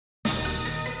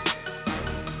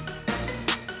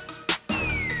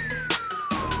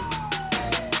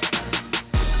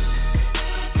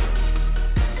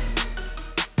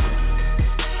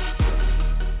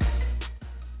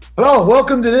Hello,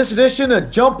 welcome to this edition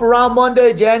of Jump Around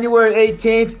Monday, January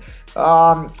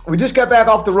 18th. We just got back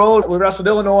off the road. We wrestled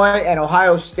Illinois and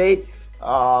Ohio State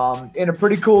in a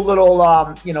pretty cool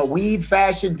little, weed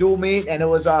fashion dual meet, and it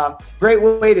was a great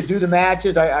way to do the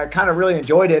matches. I kind of really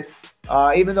enjoyed it.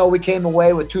 Even though we came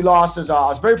away with 2 losses, I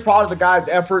was very proud of the guys'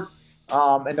 effort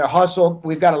and their hustle.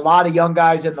 We've got a lot of young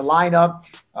guys in the lineup.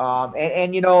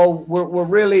 We're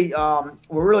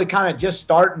really kind of just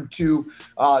starting to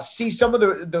see some of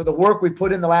the work we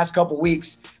put in the last couple of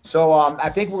weeks. So I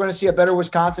think we're going to see a better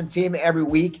Wisconsin team every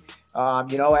week.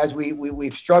 As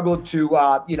we've struggled to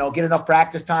get enough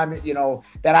practice time,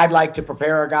 that I'd like to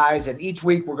prepare our guys, and each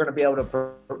week we're going to be able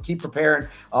to keep preparing.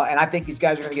 And I think these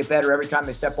guys are going to get better every time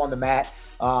they step on the mat.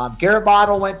 Garrett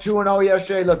Bottle went 2-0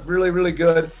 yesterday, looked really, really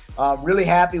good. Really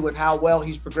happy with how well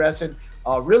he's progressing.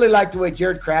 Really like the way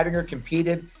Jared Kradinger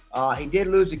competed. He did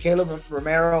lose to Caleb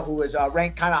Romero, who was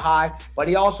ranked kind of high, but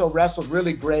he also wrestled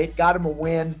really great. Got him a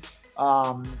win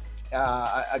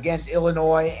against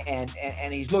Illinois, and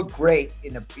he's looked great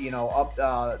in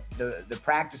the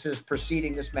practices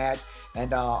preceding this match.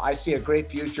 And I see a great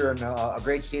future and a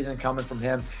great season coming from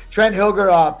him. Trent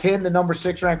Hilger pinned the number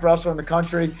 6 ranked wrestler in the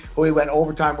country, who he went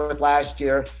overtime with last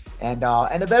year. And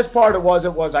the best part was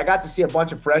I got to see a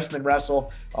bunch of freshmen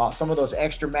wrestle some of those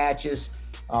extra matches.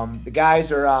 The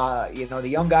guys are, the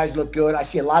young guys look good. I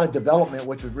see a lot of development,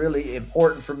 which was really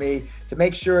important for me to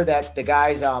make sure that the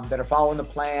guys that are following the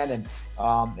plan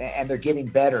and they're getting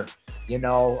better.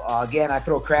 Again, I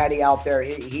throw Craddy out there.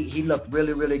 He looked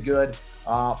really, really good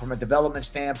from a development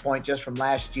standpoint just from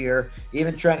last year.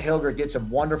 Even Trent Hilger did some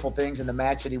wonderful things in the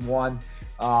match that he won,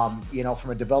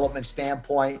 from a development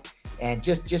standpoint. And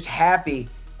just happy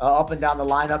up and down the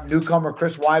lineup. Newcomer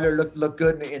Chris Weiler looked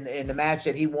good in the match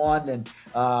that he won. And,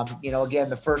 again,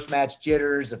 the first match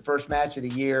jitters, the first match of the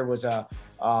year was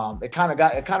it kind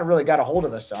of really got a hold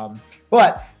of us.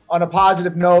 But on a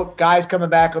positive note, guys coming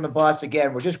back on the bus,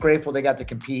 again, we're just grateful they got to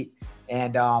compete.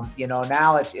 And,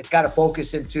 now it's got to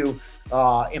focus into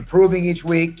improving each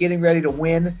week, getting ready to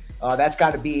win. That's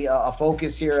got to be a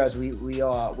focus here, as we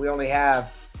only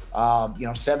have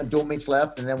 7 dual meets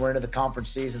left, and then we're into the conference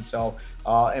season. So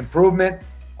improvement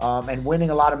and winning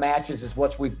a lot of matches is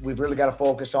what we've really got to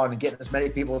focus on, and getting as many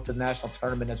people to the national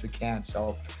tournament as we can.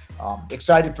 So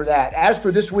excited for that. As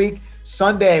for this week,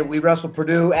 Sunday, we wrestle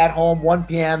Purdue at home, 1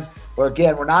 p.m. Where,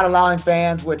 again, we're not allowing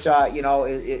fans, which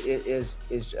is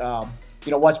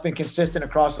what's been consistent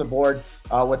across the board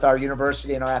with our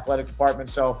university and our athletic department.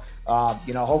 So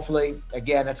hopefully,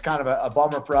 again, it's kind of a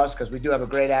bummer for us, because we do have a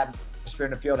great atmosphere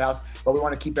in the field house, but we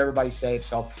want to keep everybody safe.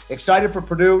 So excited for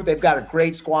Purdue. They've got a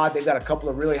great squad. They've got a couple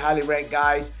of really highly ranked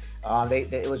guys.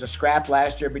 It was a scrap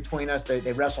last year between us.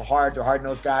 They wrestle hard. They're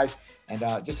hard-nosed guys. And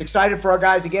just excited for our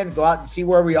guys, again, to go out and see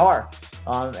where we are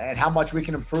and how much we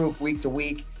can improve week to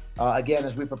week, again,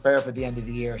 as we prepare for the end of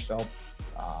the year. So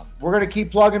we're going to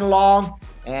keep plugging along.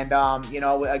 And,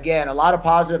 again, a lot of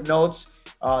positive notes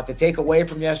to take away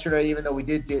from yesterday, even though we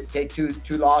did take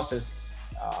two losses.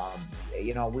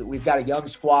 We've got a young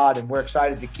squad, and we're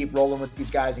excited to keep rolling with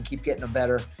these guys and keep getting them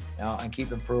better and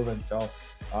keep improving. So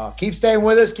keep staying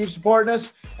with us, keep supporting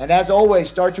us. And as always,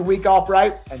 start your week off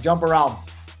right and jump around.